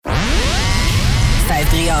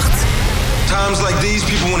538. Times like these,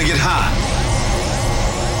 people want to get high.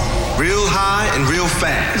 Real high and real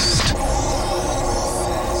fast.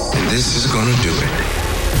 And this is gonna do it.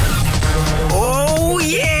 Oh,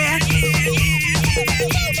 yeah.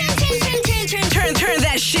 Turn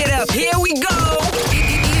that shit up. Here we go.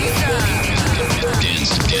 Ibiza.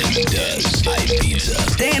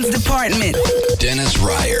 Dance department. Dennis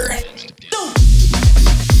Ryer.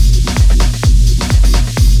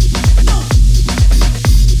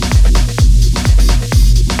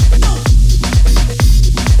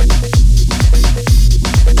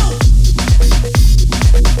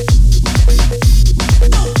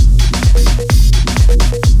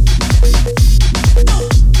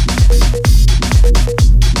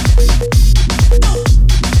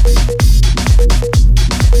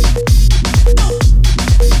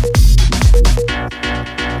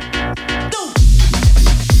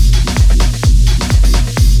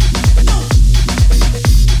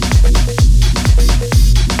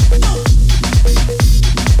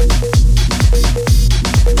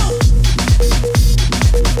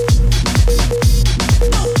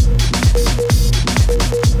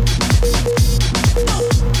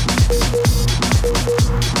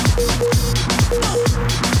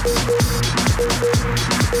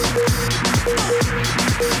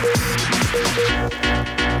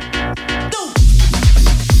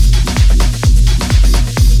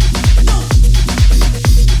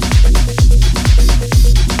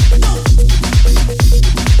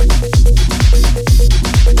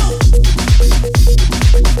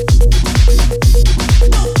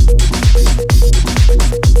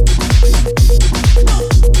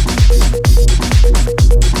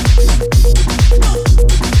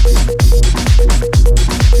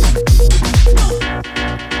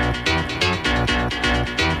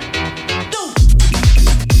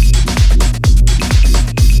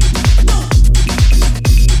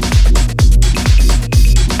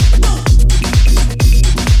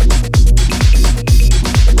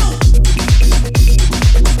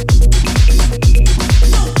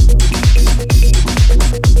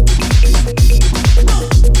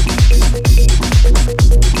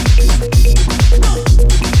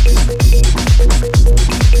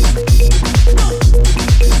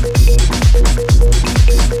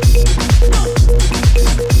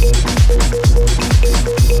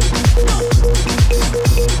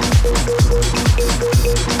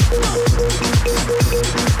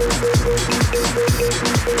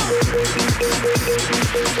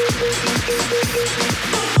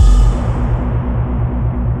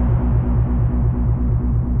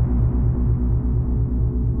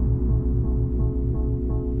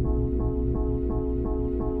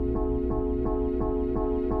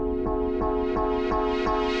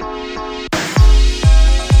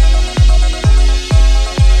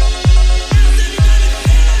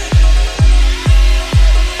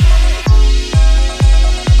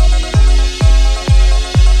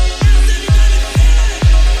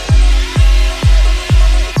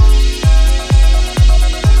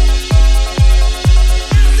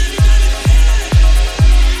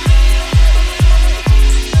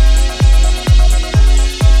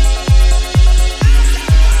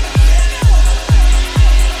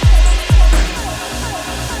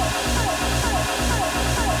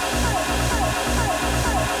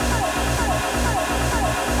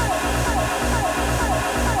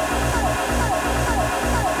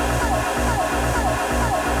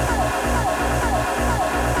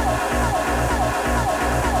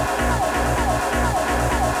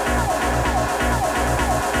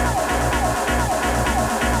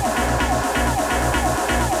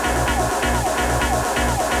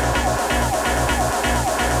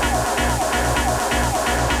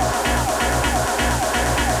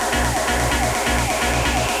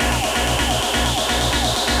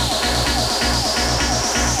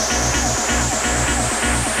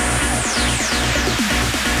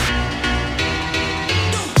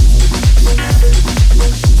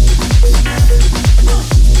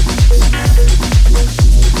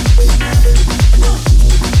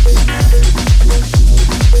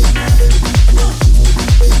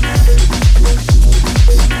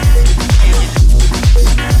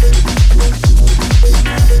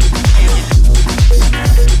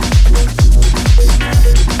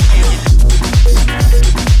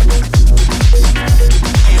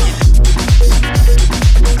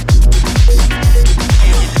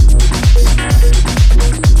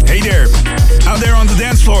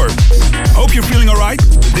 Hope you're feeling alright.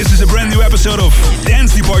 This is a brand new episode of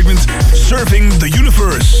Dance Department Surfing the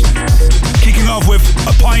Universe. Kicking off with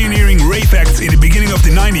a pioneering rave act in the beginning of the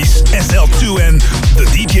 90s, SL2 and the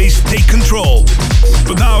DJs Take Control.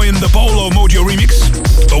 But now in the Polo Mojo remix,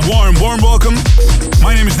 a warm welcome.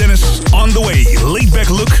 My name is Dennis. On the way, Laid Back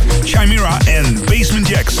Look, Chimera and Basement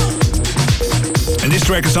Jaxx. And this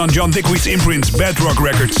track is on John Dickwit's imprint Bedrock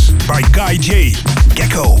Records by Guy J.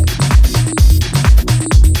 Gecko.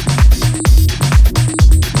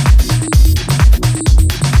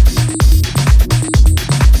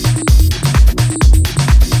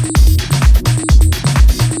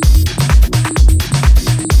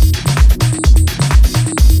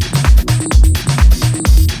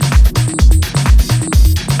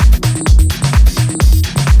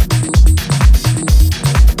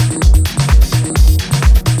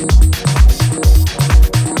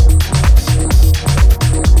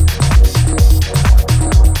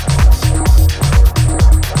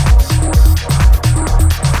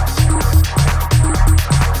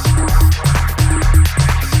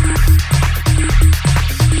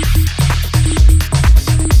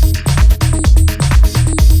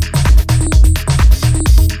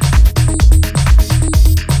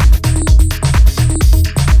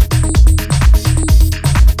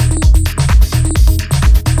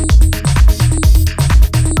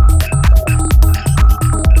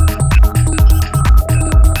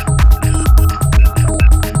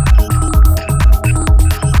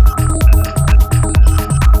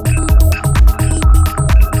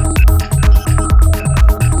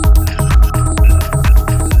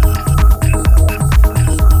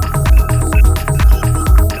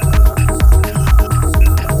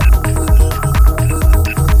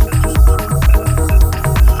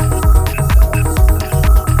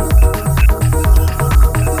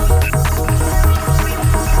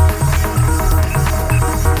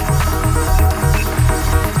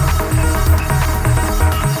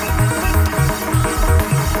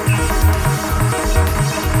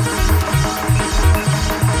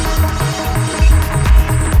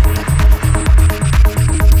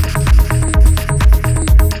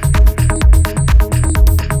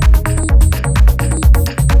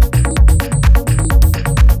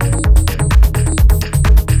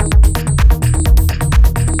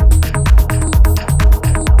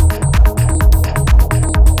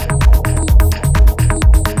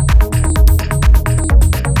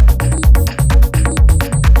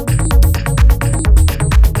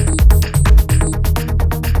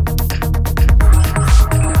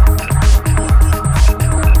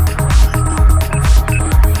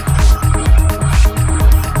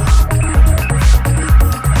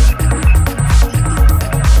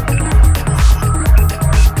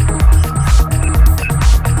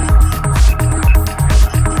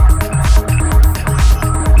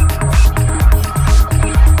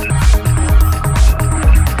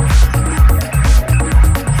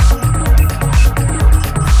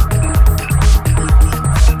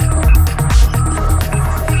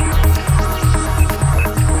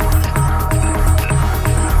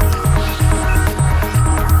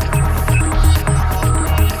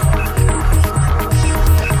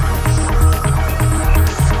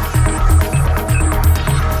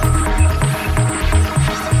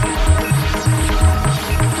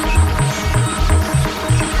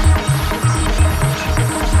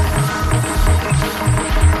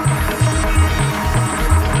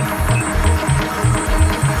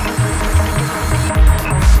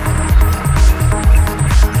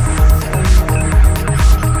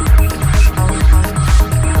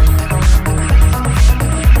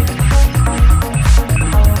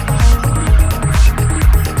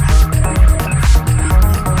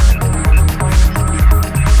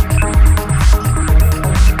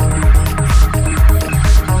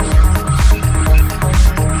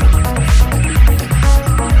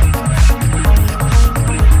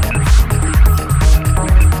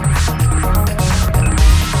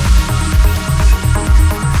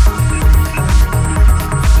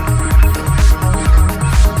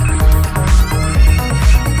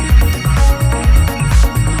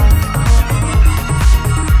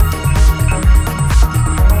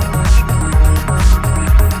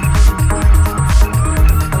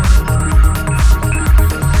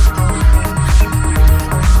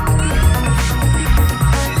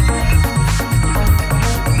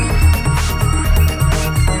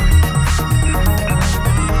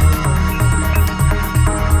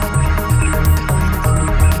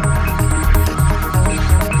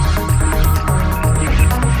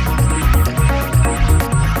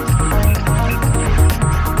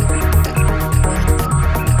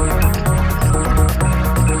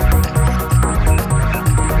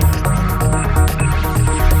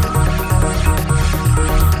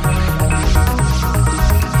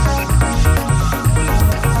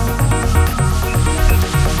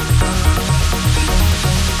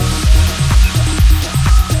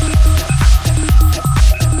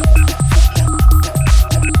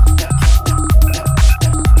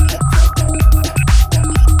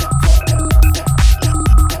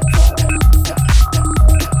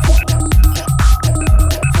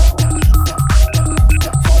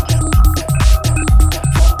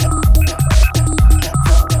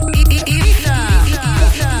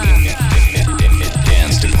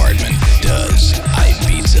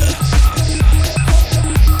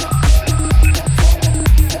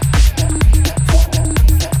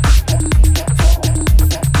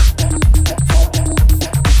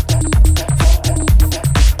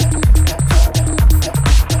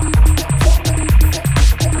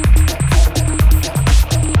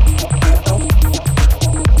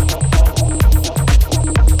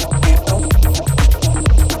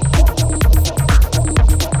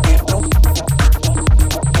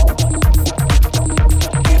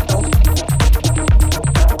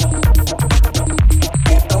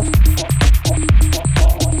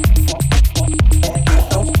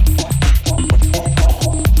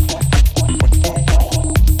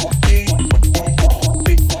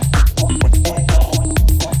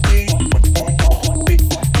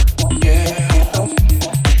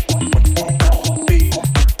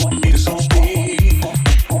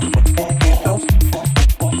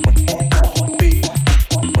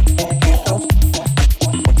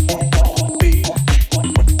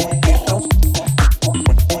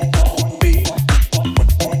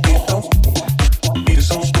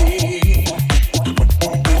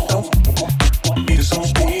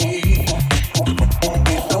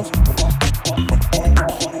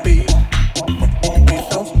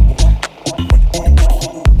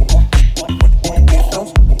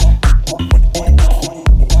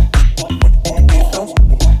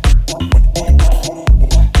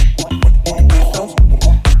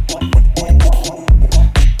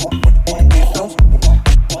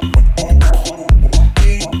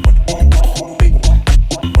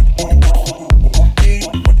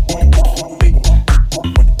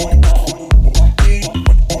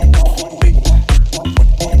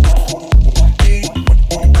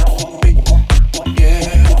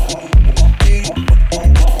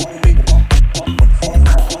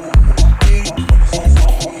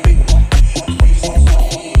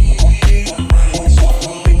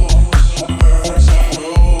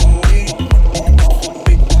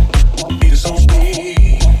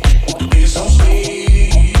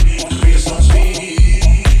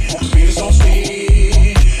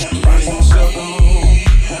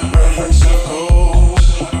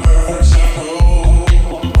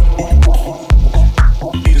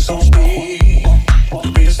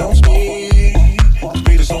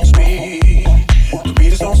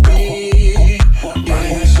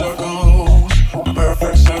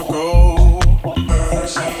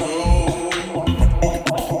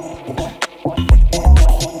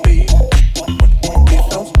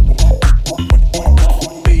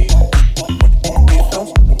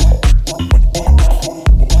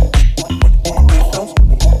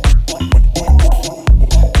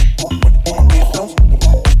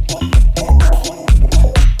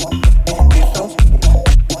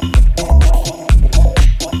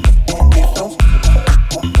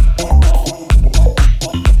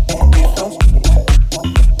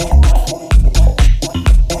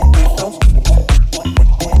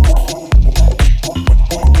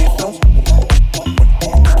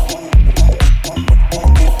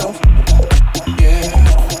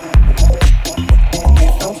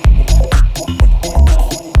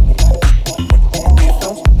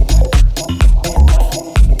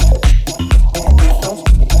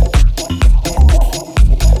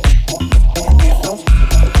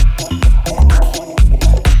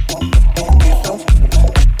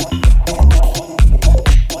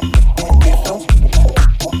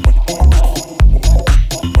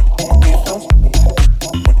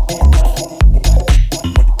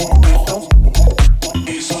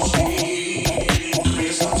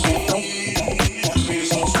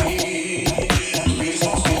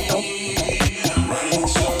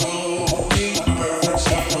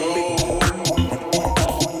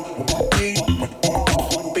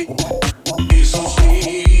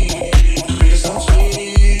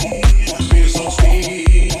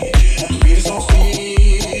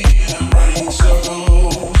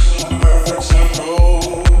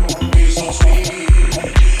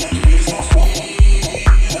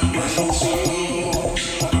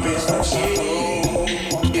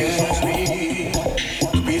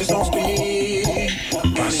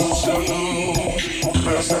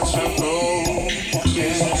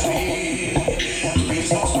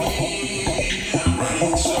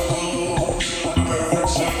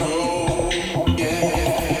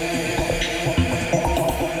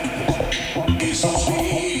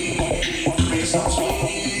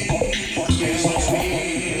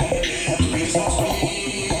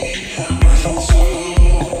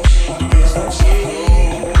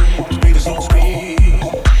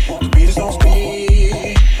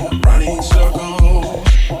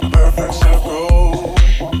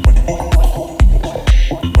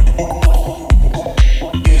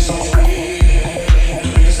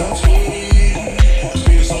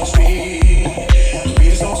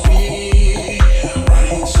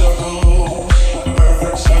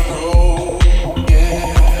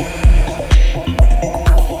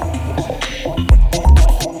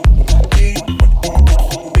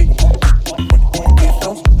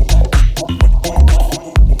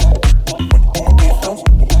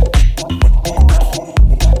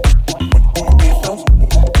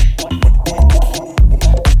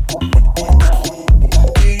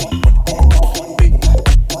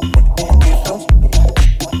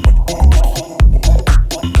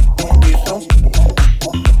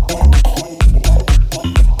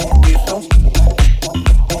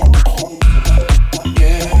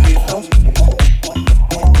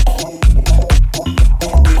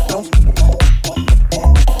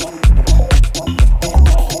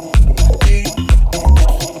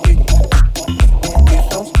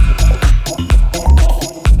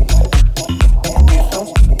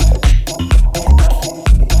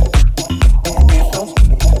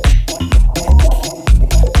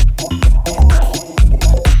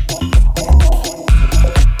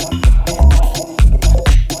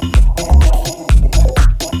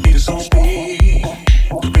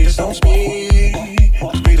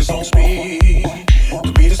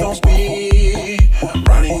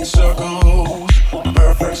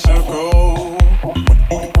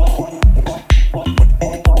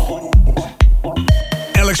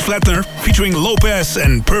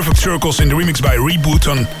 Perfect Circles in the remix by Reboot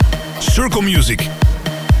on Circle Music.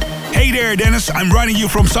 Hey there, Dennis. I'm writing you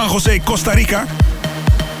from San Jose, Costa Rica.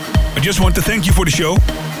 I just want to thank you for the show.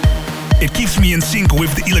 It keeps me in sync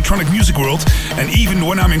with the electronic music world, and even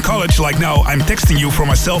when I'm in college, like now, I'm texting you from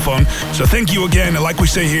my cell phone. So thank you again, and like we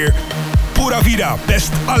say here, pura vida,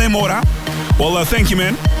 best alemora. Well, thank you,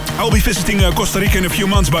 man. I'll be visiting Costa Rica in a few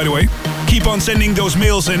months, by the way. Keep on sending those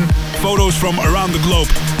mails and photos from around the globe.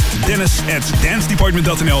 Dennis at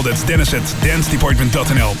dancedepartment.nl. That's Dennis at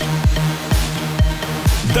dancedepartment.nl.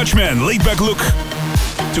 Dutchman, laid back look,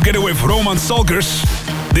 together with Roman Salkers.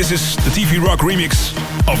 This is the TV Rock remix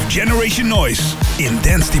of Generation Noise in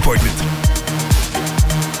Dance Department.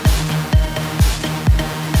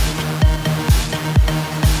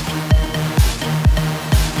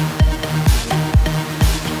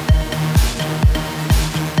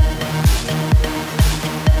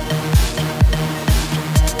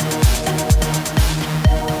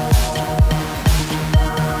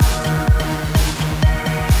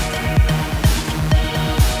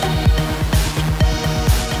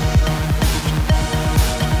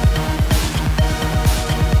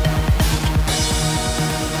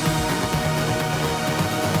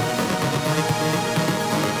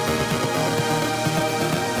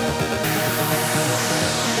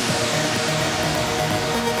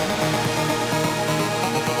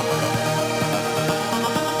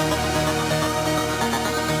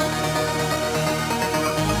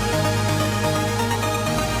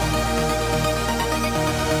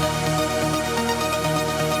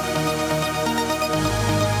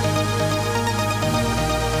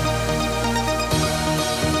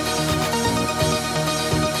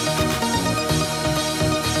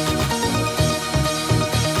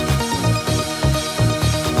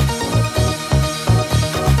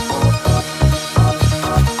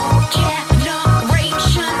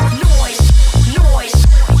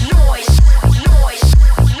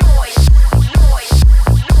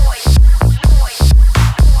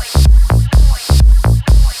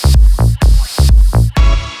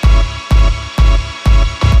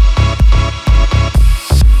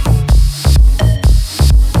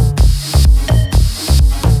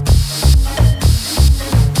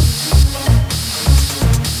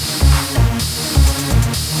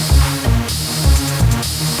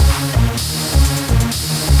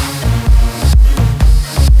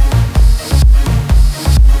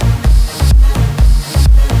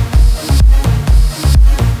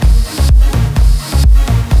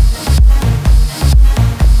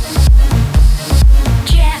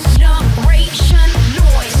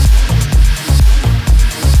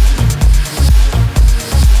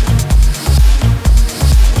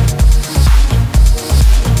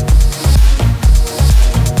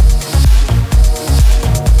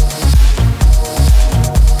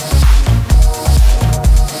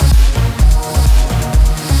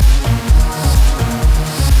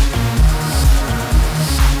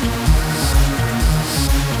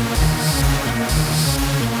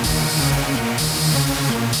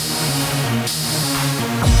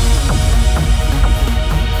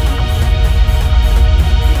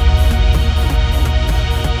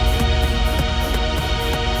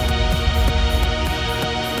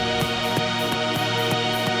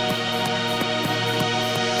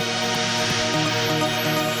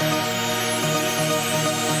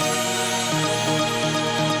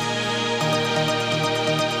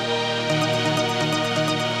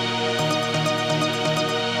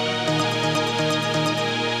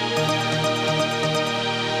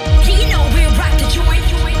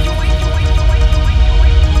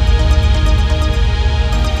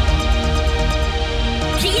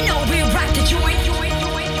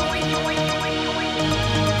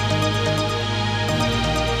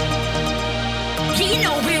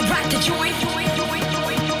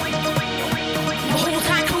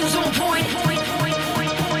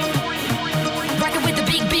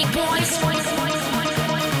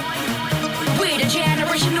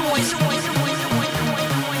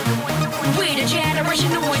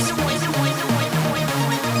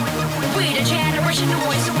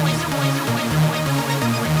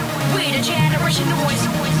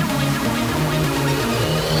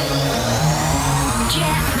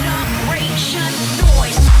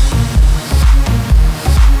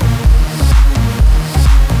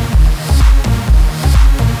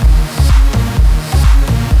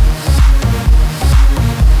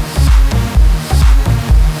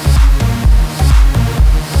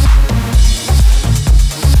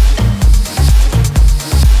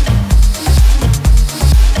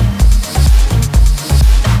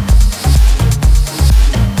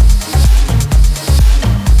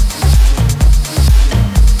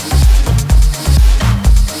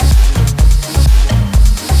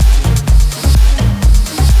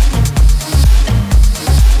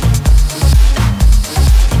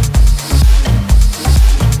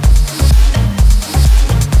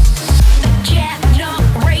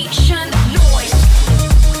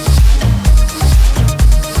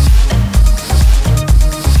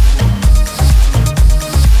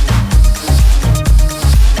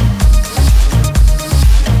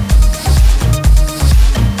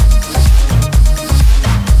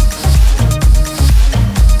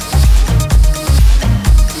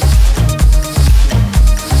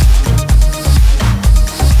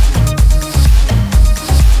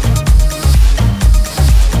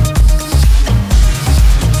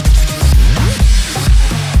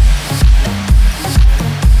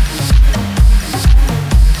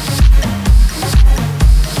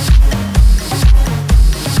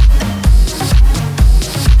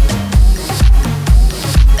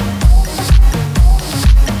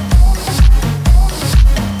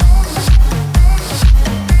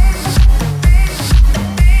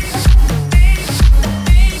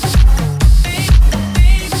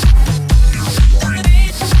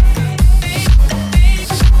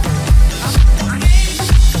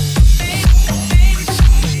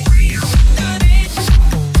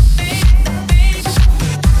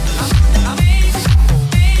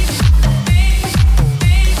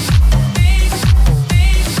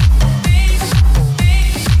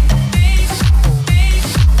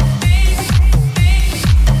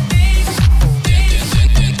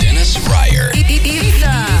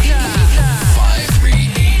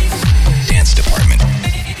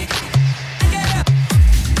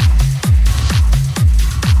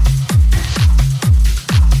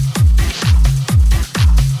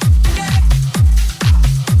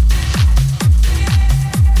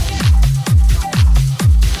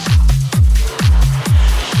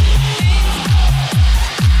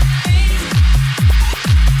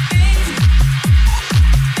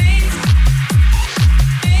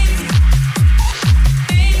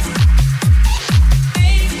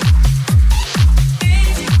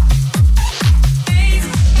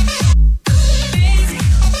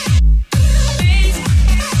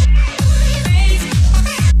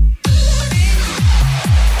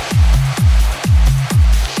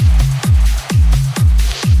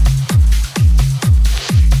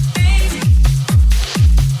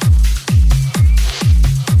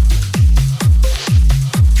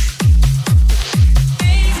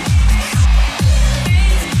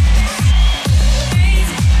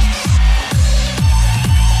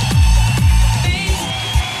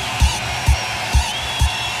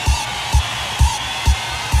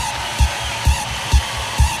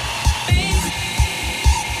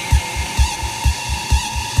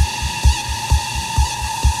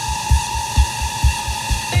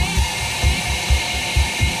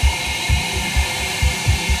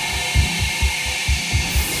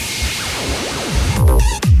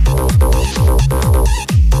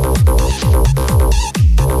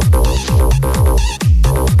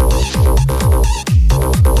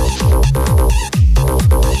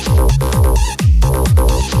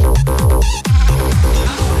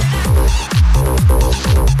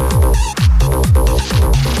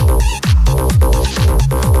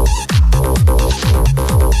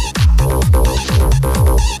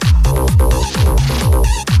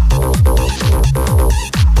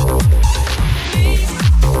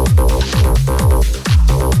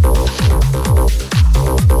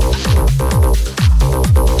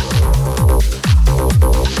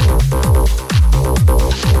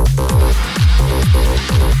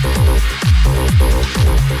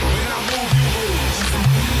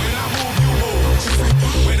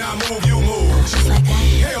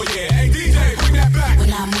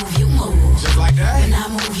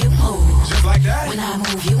 When I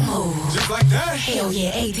move, you move. Just like that? Hell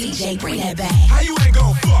yeah, hey DJ, bring that back. How you ain't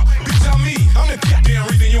gon' fuck? Bitch, I'm me. I'm the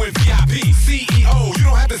goddamn reason you in VIP. CEO, you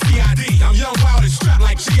don't have to CID. I'm young, wild, and strapped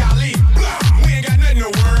like G. Ali. Blah. We ain't got nothing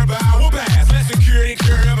to worry about. We'll pass. Let security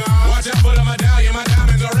carry them out. Watch out for the medallion. My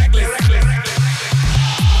diamonds are reckless.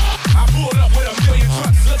 I pulled up with a million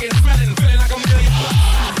trucks. Looking, smelling, feeling like a million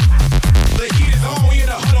bucks. The heat is on. We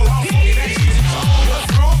in the huddle. All fucking that shit is on.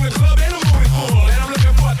 What's wrong? The club and the moon is full. And I'm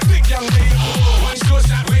looking for a thick young lady to pull. One short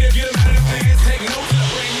shot way to get him out of the pants. Take notes to the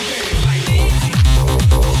brain you dance like me.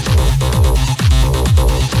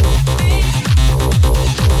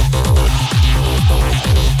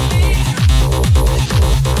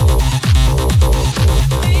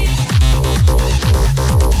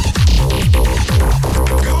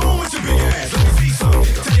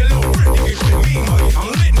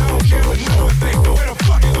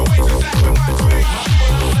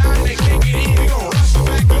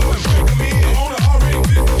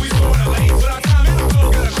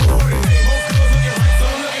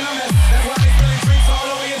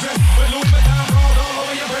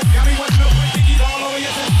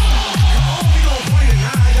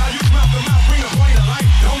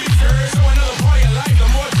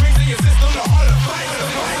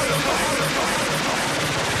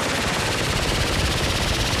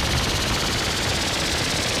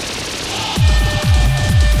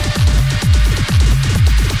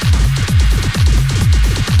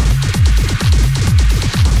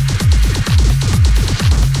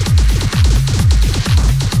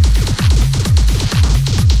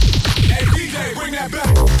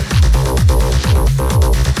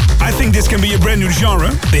 Genre.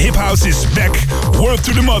 The hip house is back. Word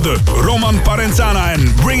to the mother, Roman Parenzana,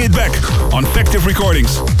 and Bring It Back on Factive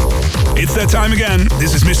Recordings. It's that time again.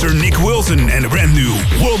 This is Mr. Nick Wilson and a brand new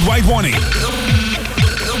Worldwide Warning.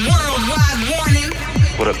 The Worldwide Warning.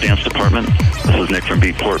 What up, dance department? This is Nick from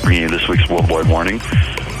Beatport bringing you this week's Worldwide Warning.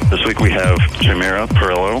 This week we have Chimera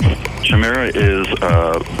Perillo. Chimera is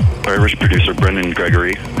Irish producer Brendan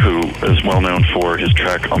Gregory, who is well known for his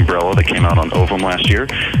track Umbrella that came out on Ovum last year.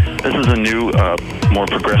 This is a new, more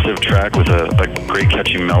progressive track with a great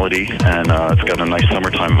catchy melody, and it's got a nice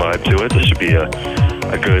summertime vibe to it. This should be a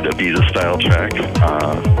good Ibiza style track,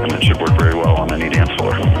 and it should work very well on any dance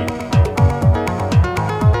floor.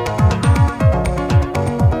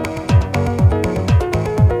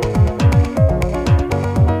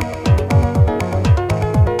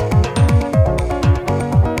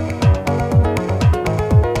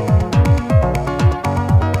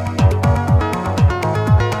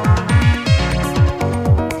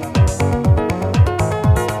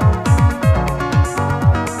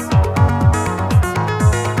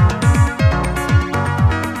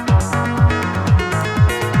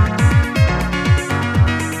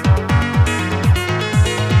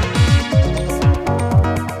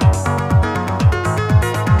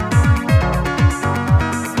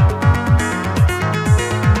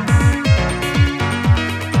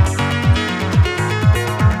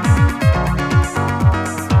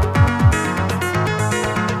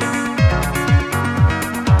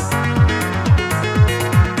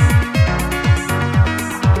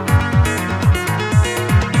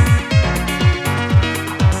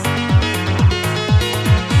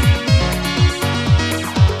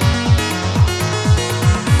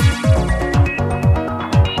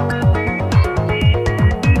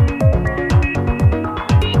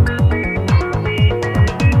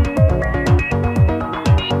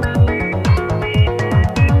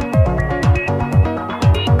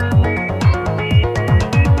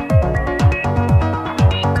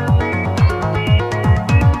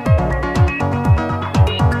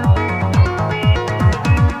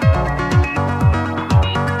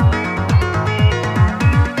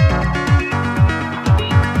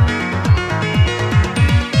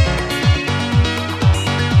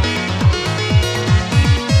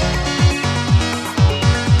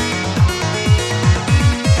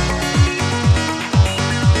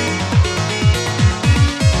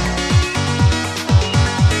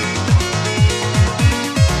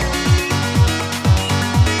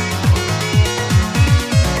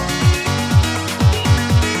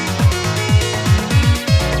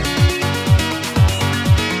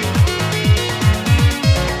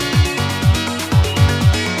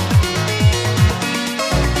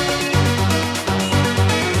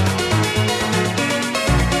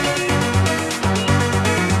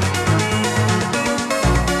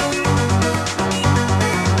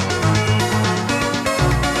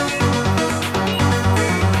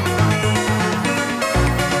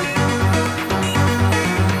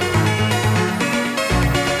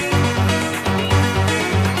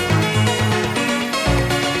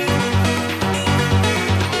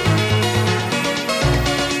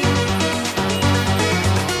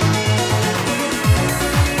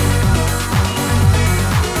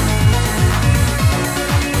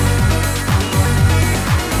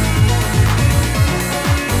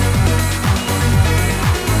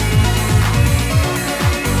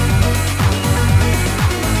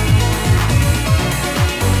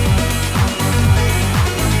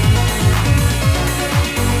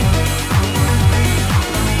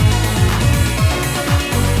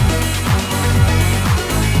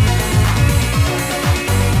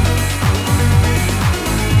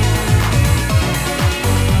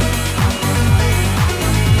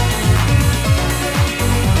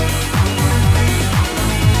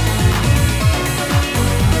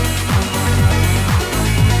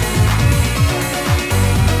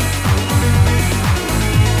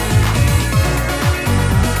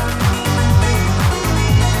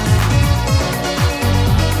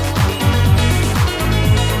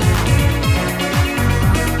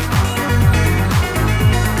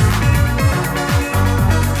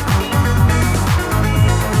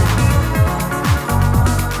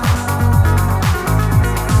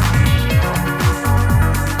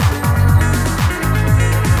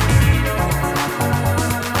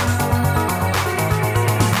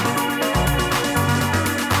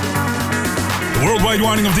 worldwide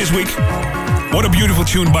warning of this week. What a beautiful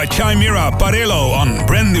tune by Chimera Parello on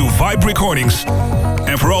brand new Vibe Recordings.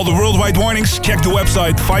 And for all the worldwide warnings, check the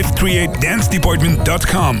website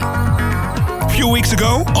 538dancedepartment.com. A few weeks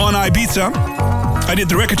ago on Ibiza, I did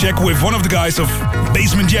the record check with one of the guys of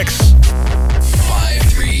Basement Jaxx.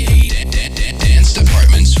 538 Dance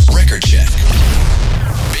Department's record check.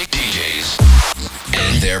 Big DJs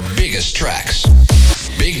and their biggest tracks.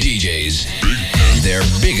 Big DJs and their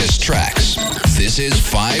biggest tracks. This is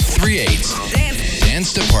 538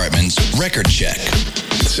 Dance Department's record check.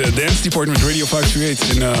 It's Dance Department Radio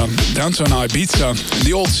 538 in downtown Ibiza, in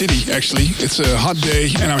the old city actually. It's a hot day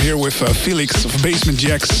and I'm here with Felix of Basement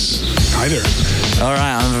Jaxx. Hi there. All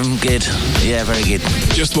right, I'm good. Yeah, very good.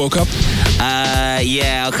 Just woke up?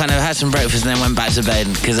 Yeah, I kind of had some breakfast and then went back to bed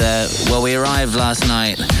because, we arrived last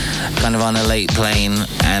night kind of on a late plane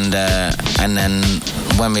and then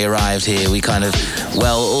when we arrived here, we kind of,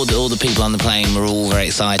 all the people on the plane were all very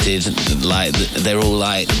excited. Like, they're all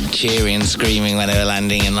like cheering and screaming when they were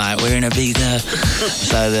landing and like, we're in Ibiza.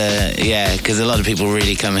 So, because a lot of people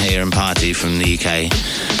really come here and party from the UK.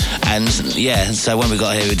 And yeah, so when we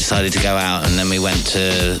got here, we decided to go out and then we went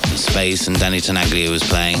to Space and Danny Tenaglia was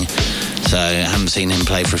playing. So I haven't seen him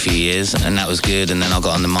play for a few years and that was good. And then I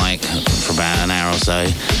got on the mic for about an hour or so.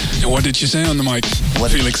 What did you say on the mic,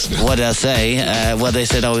 Felix? What did I say? They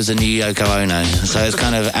said I was a new Yoko Ono. So it's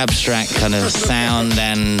kind of abstract kind of sound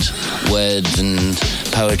and words and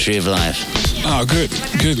poetry of life. Oh, good.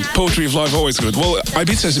 Poetry of life, always good. Well,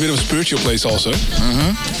 Ibiza is a bit of a spiritual place also.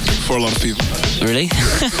 Mm-hmm. For a lot of people. Really?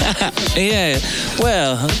 Yeah.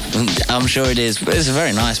 Well, I'm sure it is. But it's a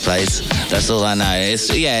very nice place. That's all I know.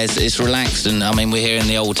 It's relaxed, and I mean we're here in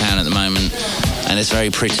the old town at the moment, and it's very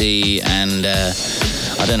pretty. And I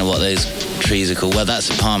don't know what those trees are called. Well, that's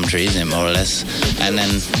a palm tree, isn't it, more or less? And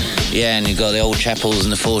then and you've got the old chapels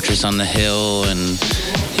and the fortress on the hill, and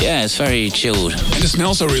yeah, it's very chilled. And the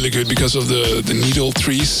smells are really good because of the needle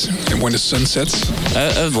trees and when the sun sets.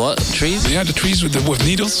 Of what? Trees? Yeah, the trees with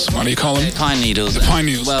needles. What do you call them? Pine needles. The pine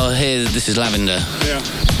needles. Well, here, this is lavender. Yeah.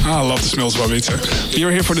 I love the smells of Ibiza. You're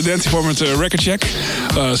here for the Dance Department record check.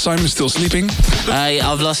 Simon's still sleeping.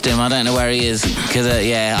 I've lost him. I don't know where he is. Because,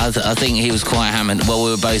 I think he was quite hammered. Well,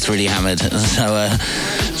 we were both really hammered.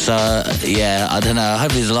 So, I don't know. I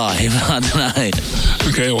hope he's alive. I don't know.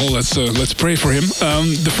 Okay, well, let's pray for him.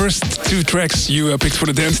 The first two tracks you picked for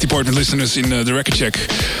the Dance Department listeners in the record check.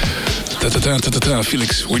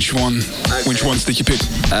 Felix, which ones did you pick?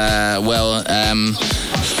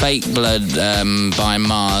 Fake Blood by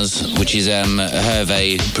Mars, which is a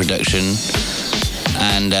Hervé production.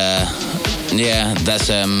 And, that's...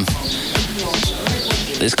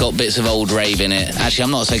 It's got bits of old rave in it. Actually,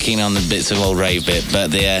 I'm not so keen on the bits of old rave bit,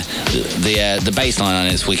 but the bass line on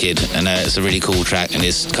it's wicked, and it's a really cool track, and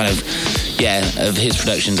it's kind of, of his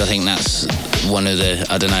productions, I think that's one of the,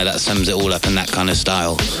 I don't know, that sums it all up in that kind of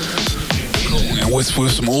style. And with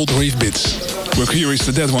some old rave bits. We're curious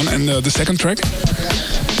to that one. And the second track?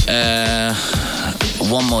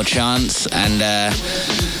 One More Chance, and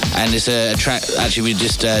it's a track, actually we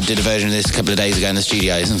just did a version of this a couple of days ago in the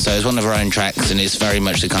studios, and so it's one of our own tracks, and it's very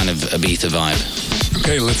much the kind of Ibiza vibe.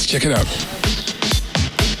 Okay, let's check it out.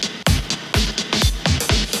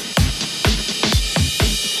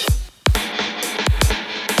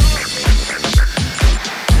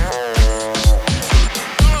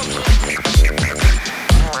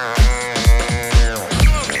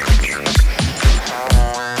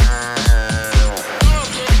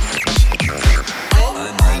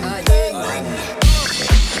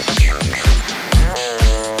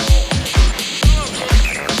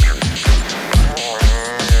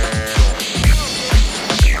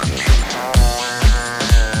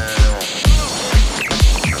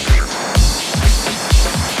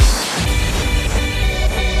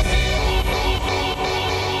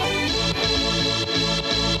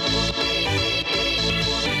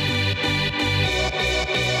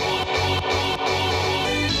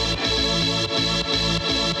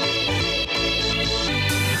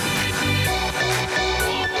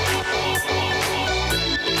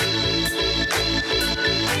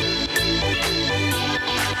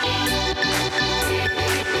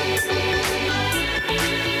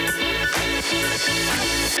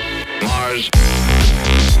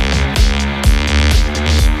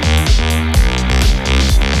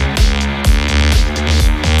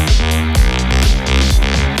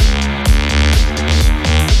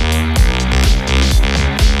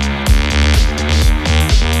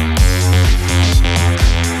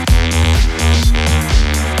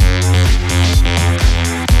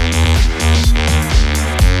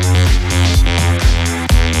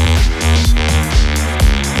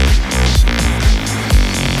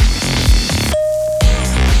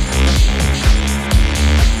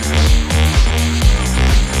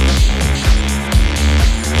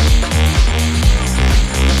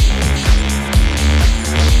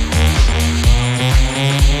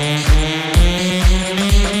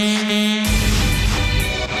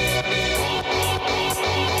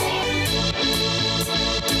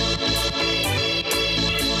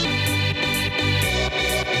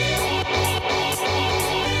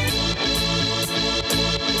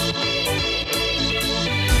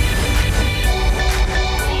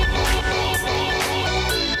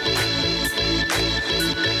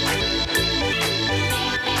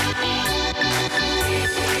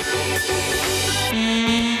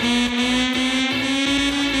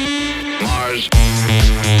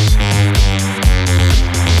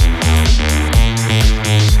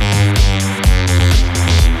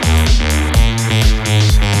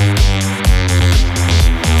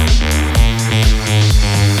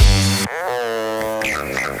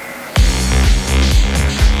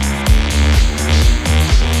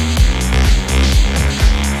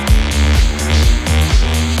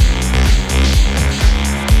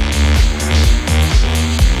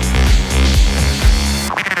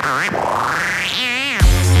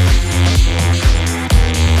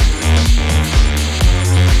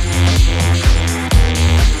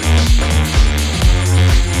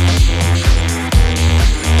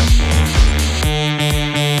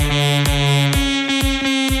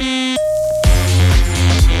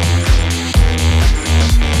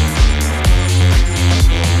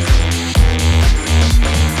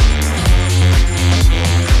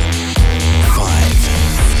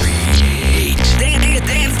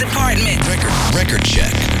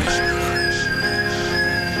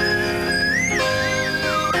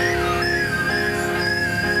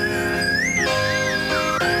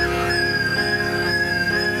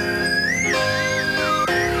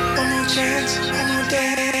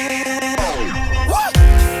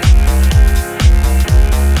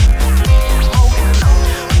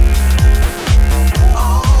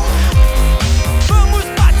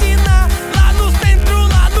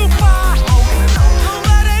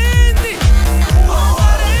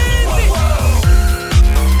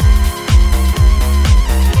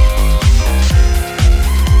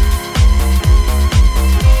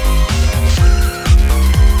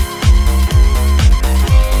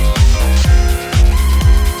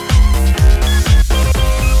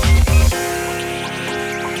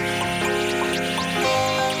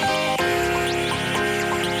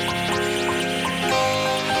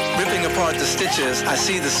 stitches, I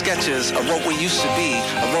see the sketches of what we used to be,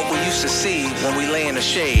 of what we used to see when we lay in the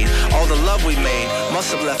shade. All the love we made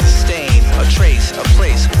must have left a stain, a trace, a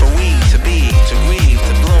place for we to be, to grieve,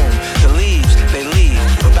 to bloom. The leaves, they leave,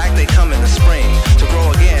 but back they come in the spring, to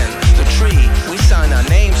grow again. The tree, we sign our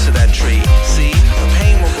names to that tree. See, the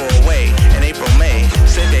pain will go away in April, May.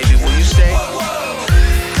 Say, baby, will you stay?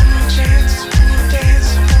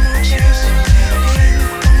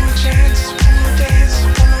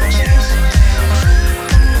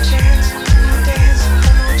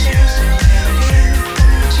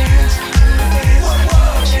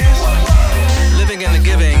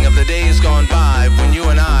 Gone by when you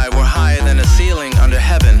and I were higher than a ceiling under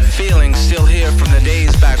heaven. Feelings still here from the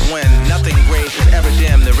days back when nothing great could ever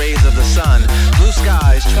dim the rays of the sun. Blue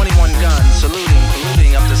skies, 21 guns, saluting,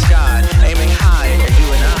 polluting up the sky, aiming high at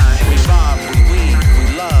you and I. We bob, we weave,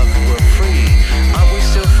 we love, we're free. Aren't we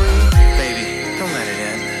still free? Baby, don't let it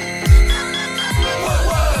end. Whoa,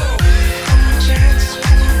 whoa. One more chance,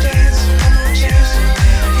 one more dance, one more chance. One more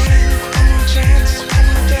chance, one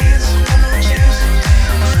more dance, one more chance.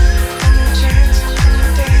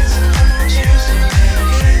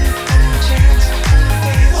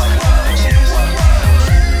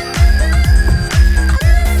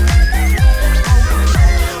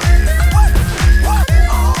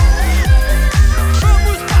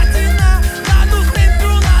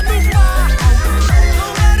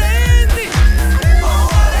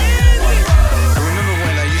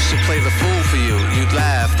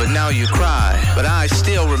 You cry, but I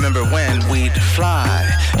still remember when we'd fly.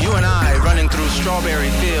 You and I running through strawberry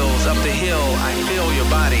fields, up the hill, I feel your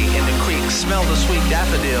body in the creek, smell the sweet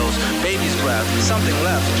daffodils, baby's breath, something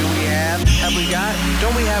left, do we have we got,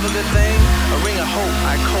 don't we have a good thing? A ring of hope,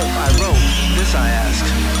 I cope, I wrote, this I ask,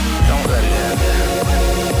 don't let it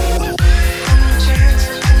end.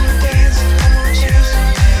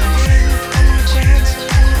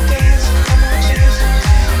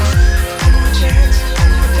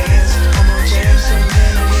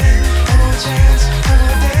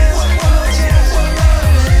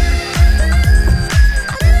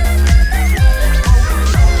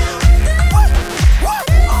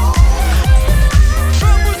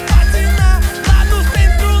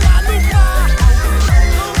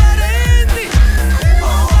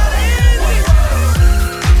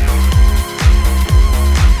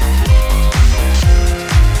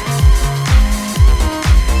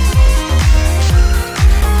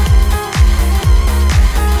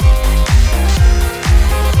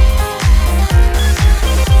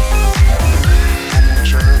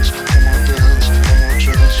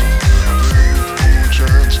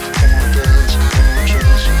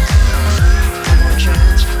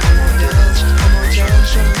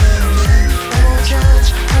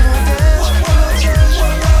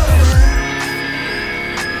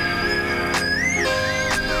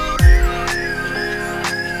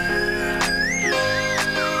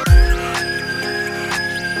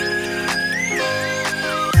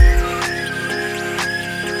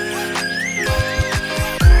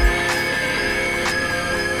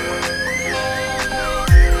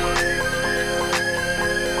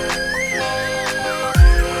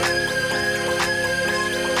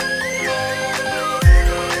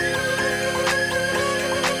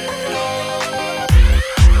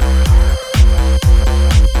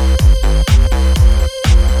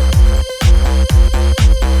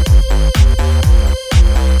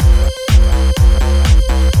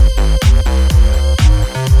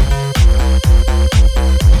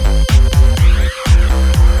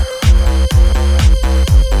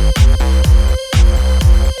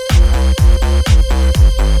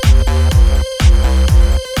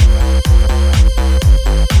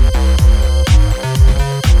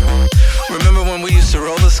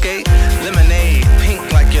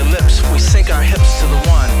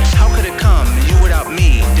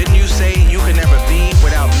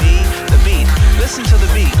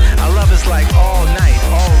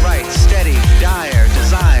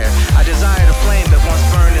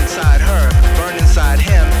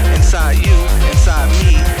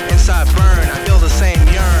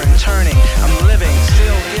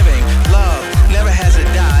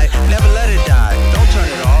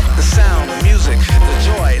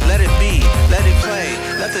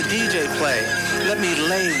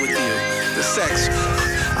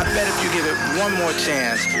 One more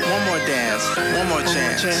chance, one more dance, one more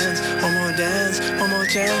chance. One more chance, one more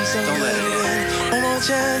dance, one more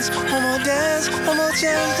chance. One more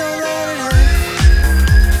chance.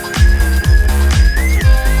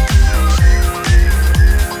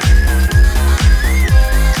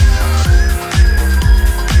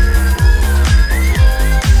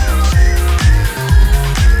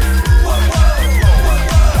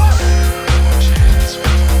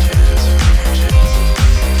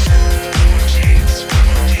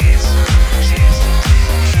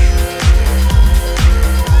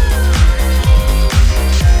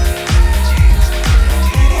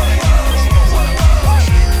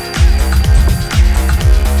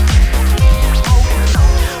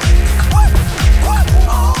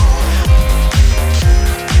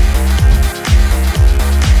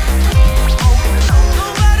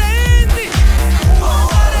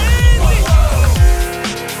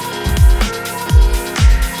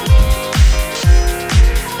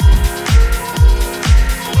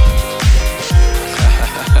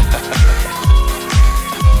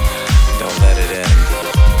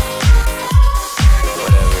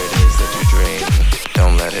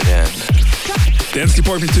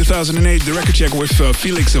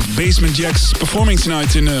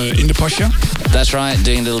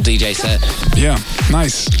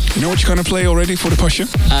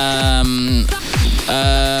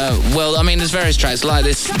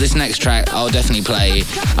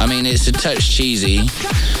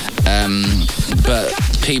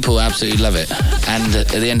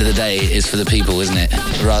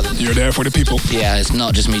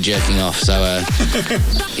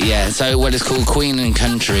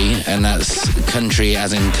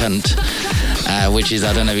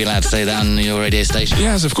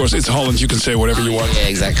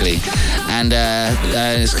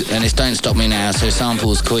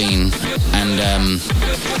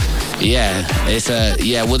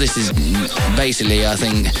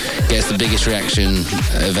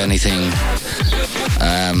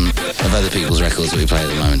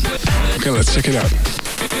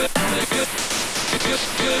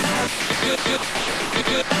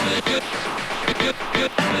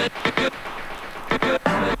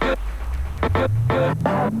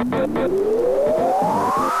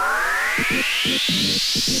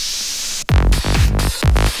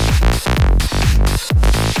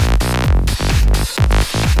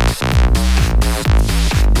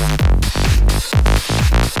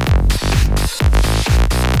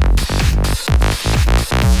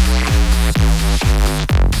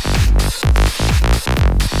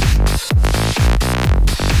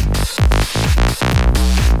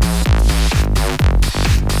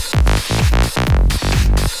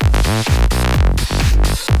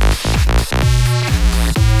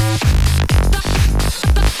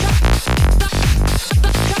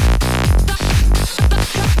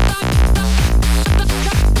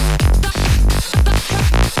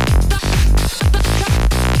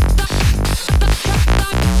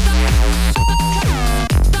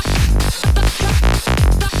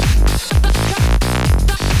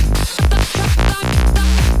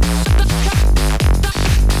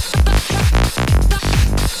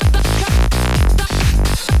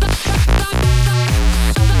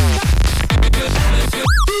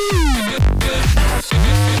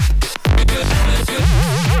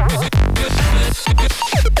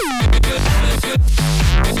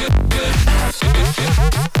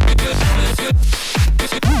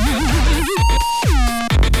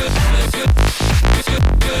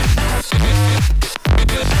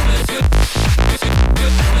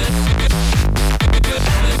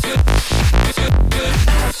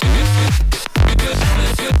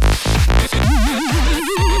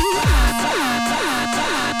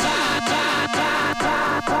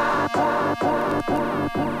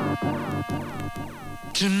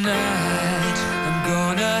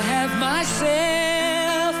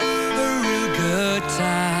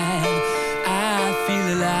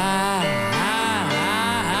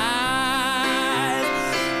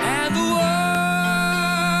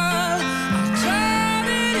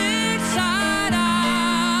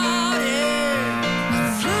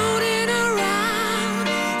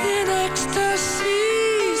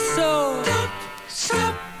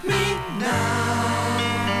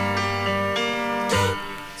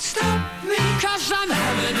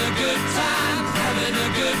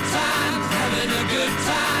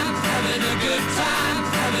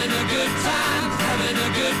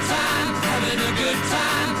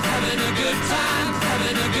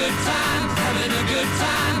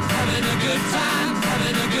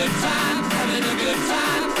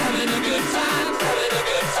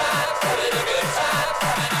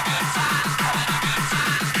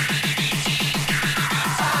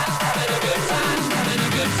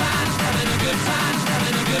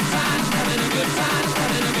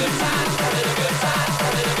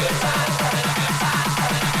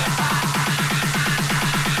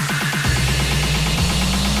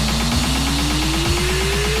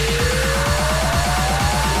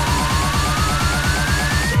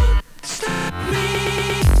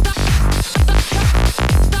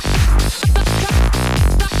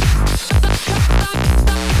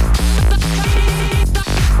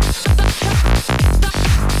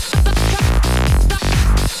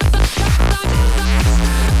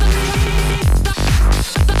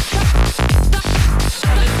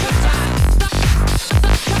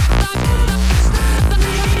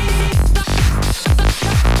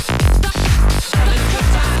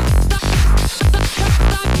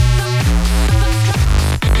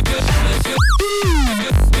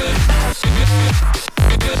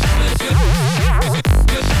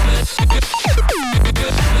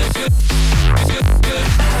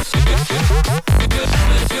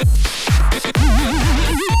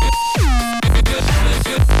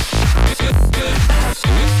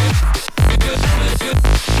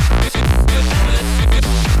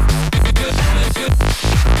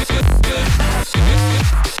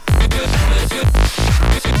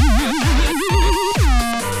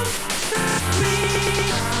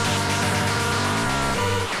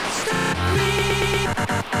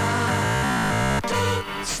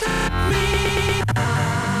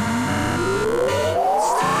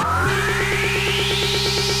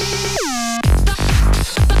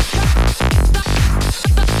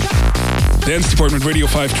 Dance Department Radio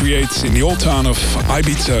 538 in the old town of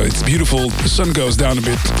Ibiza. It's beautiful. The sun goes down a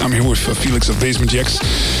bit. I'm here with Felix of Basement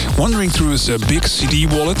Jaxx. Wandering through his big CD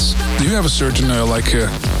wallet. Do you have a certain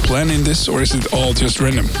plan in this, or is it all just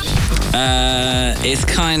random? It's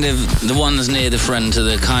kind of the ones near the front are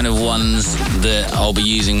the kind of ones that I'll be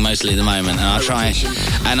using mostly at the moment, and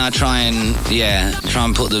I try and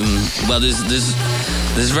put them. Well,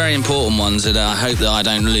 there's very important ones that I hope that I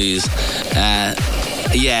don't lose.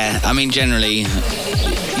 I mean generally,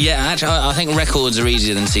 actually I think records are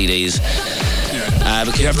easier than CDs.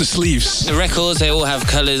 Because you have the sleeves. The records, they all have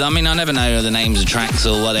colours. I mean, I never know the names of tracks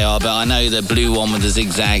or what they are, but I know the blue one with the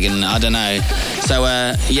zigzag, and I don't know. So,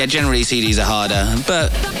 generally CDs are harder.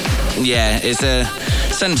 But,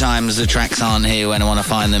 sometimes the tracks aren't here when I want to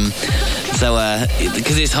find them. So,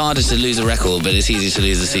 because it's harder to lose a record, but it's easier to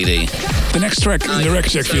lose a CD. The next track in the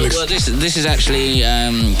record check, Felix. Well, this is actually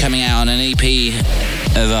coming out on an EP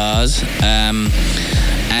of ours,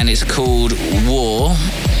 and it's called War.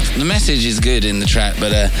 The message is good in the track,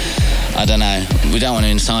 but I don't know. We don't want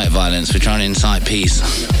to incite violence. We're trying to incite peace.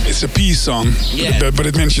 It's a peace song, but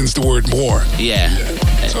it mentions the word war. Yeah.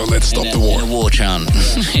 So let's stop the war. A war chant.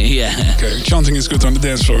 Yeah. Okay, chanting is good on the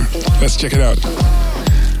dance floor. Let's check it out.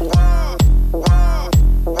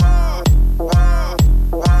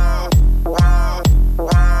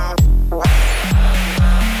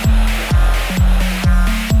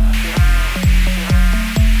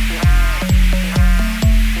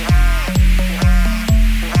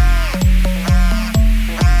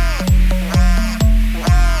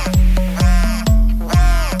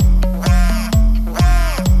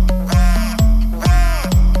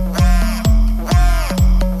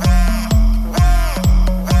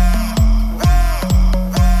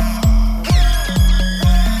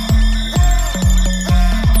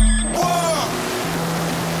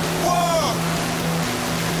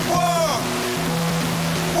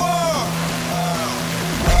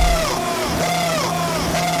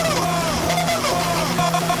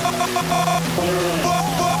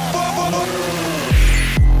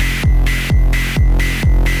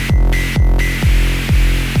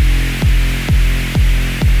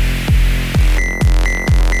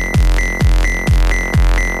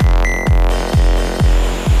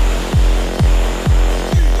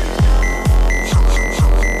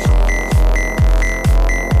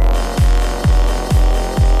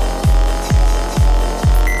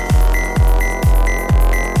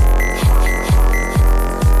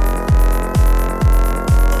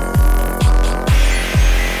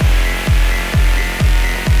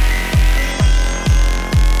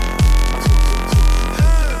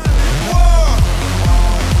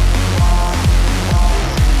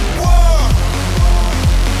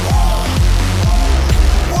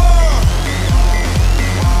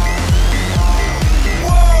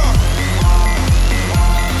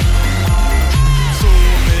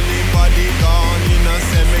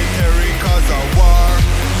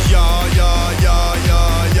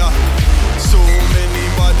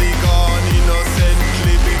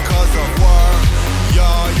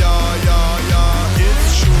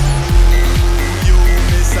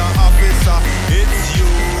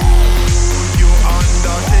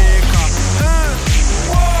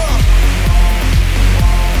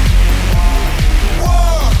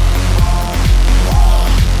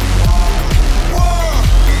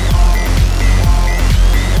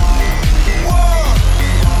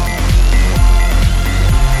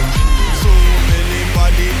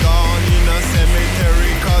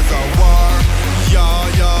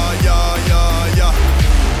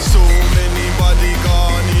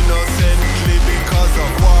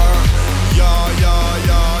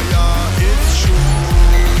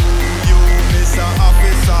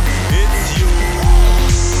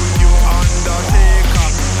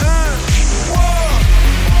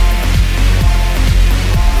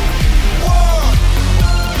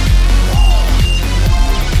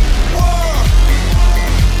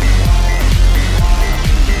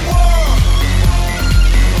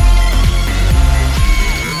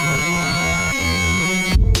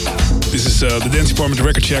 The Dance Department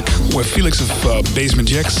record check with Felix of Basement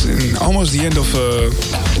Jaxx, and almost the end of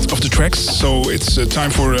the tracks. So it's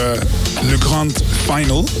time for Le Grand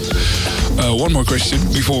Final. One more question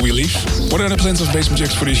before we leave. What are the plans of Basement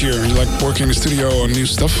Jaxx for this year? You like working in the studio on new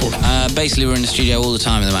stuff? Or? Basically, we're in the studio all the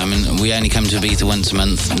time at the moment. We only come to Ibiza once a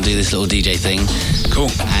month and do this little DJ thing.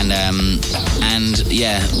 Cool. And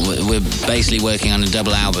yeah, we're basically working on a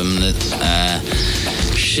double album that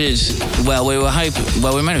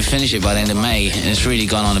we're meant to finish it by the end of May, and it's really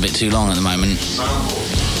gone on a bit too long at the moment.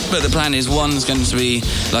 But the plan is one's going to be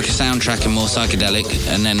like a soundtrack and more psychedelic,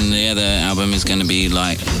 and then the other album is going to be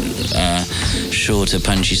like shorter,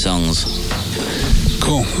 punchy songs.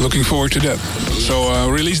 Cool. Looking forward to that. So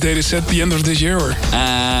release date is set the end of this year, or?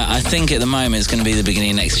 I think at the moment it's going to be the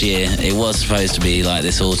beginning of next year. It was supposed to be like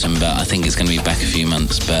this autumn, but I think it's going to be back a few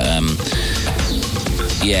months. But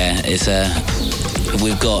yeah, it's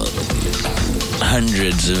we've got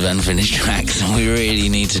hundreds of unfinished tracks, and we really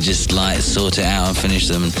need to just like sort it out and finish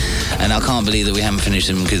them. And I can't believe that we haven't finished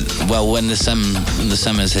them because, well, when the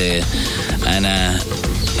summer's here, and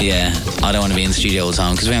yeah, I don't want to be in the studio all the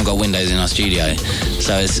time because we haven't got windows in our studio.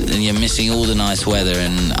 So you're missing all the nice weather,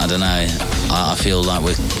 and I don't know, I feel like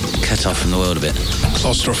we're cut off from the world a bit.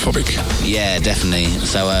 Claustrophobic. Yeah, definitely.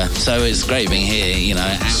 So it's great being here, you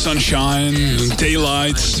know. Sunshine,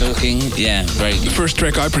 daylight. Talking, yeah, great. The first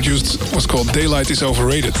track I produced was called Daylight is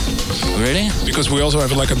Overrated. Really? Because we also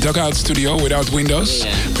have like a dugout studio without windows.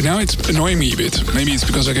 Yeah. But now it's annoying me a bit. Maybe it's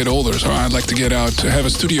because I get older, so I'd like to get out to have a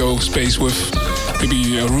studio space with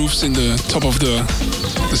maybe roofs in the top of the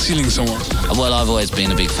ceiling somewhere. Well, I've always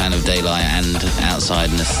been a big fan of daylight and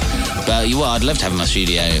outsideness. But I'd love to have my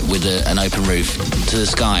studio with an open roof to the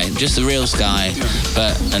sky, just the real sky. Yeah.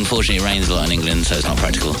 But unfortunately, it rains a lot in England, so it's not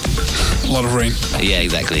practical. A lot of rain. Yeah,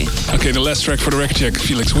 exactly. Okay, the last track for the record check.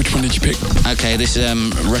 Felix, which one did you pick? Okay, this is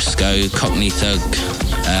Rusko, Cockney Thug.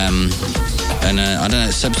 And I don't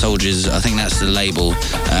know, Sub-Soldiers, I think that's the label.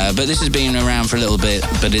 But this has been around for a little bit,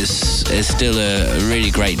 but it's still a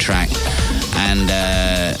really great track. And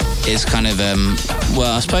it's kind of,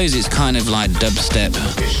 well, I suppose it's kind of like dubstep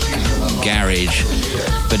garage,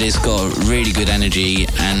 but it's got really good energy,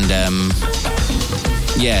 and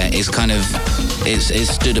yeah, it's kind of, it's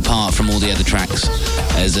stood apart from all the other tracks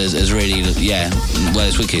as really, yeah, well,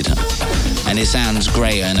 it's wicked. And it sounds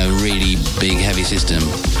great on a really big, heavy system.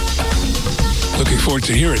 Looking forward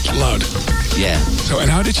to hear it loud. Yeah. So, and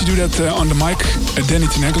how did you do that on the mic at Danny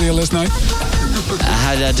Tenaglia last night?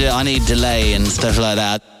 How did I do it? I need delay and stuff like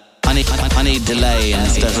that. I need delay and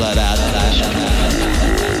stuff like that.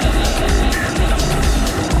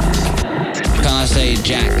 Can I say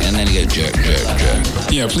Jack and then you go jerk, jerk,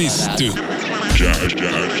 jerk? Yeah, please do.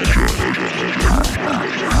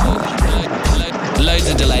 Loads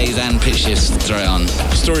of delays and pitch shifts, throw it on.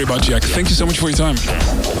 Story about Jack. Thank you so much for your time.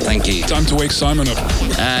 Thank you. Time to wake Simon up.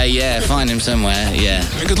 Yeah, find him somewhere, yeah.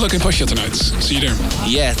 And good luck in Pasha tonight. See you there.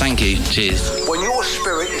 Yeah, thank you. Cheers. When your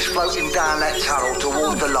spirit is floating down that tunnel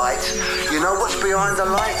toward the light, you know what's behind the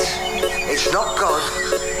light? It's not God,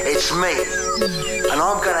 it's me. And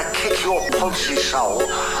I'm gonna kick your pulsy soul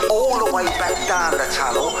all the way back down the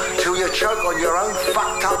tunnel till you choke on your own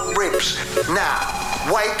fucked up ribs. Now,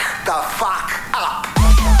 wake the fuck up.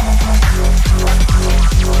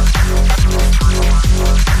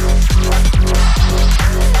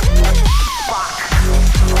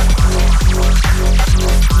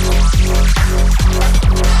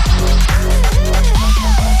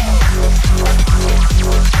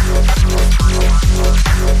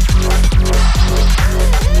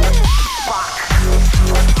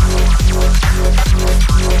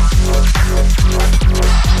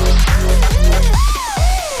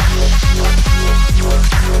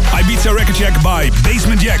 Ibiza Record Check by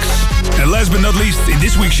Basement Jaxx. And last but not least, in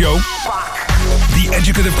this week's show, the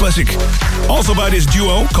Educative Classic. Also by this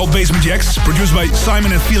duo called Basement Jaxx, produced by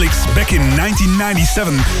Simon and Felix back in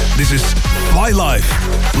 1997. This is Fly Live.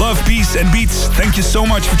 Love, peace and beats. Thank you so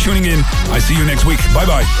much for tuning in. I see you next week. Bye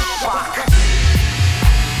bye.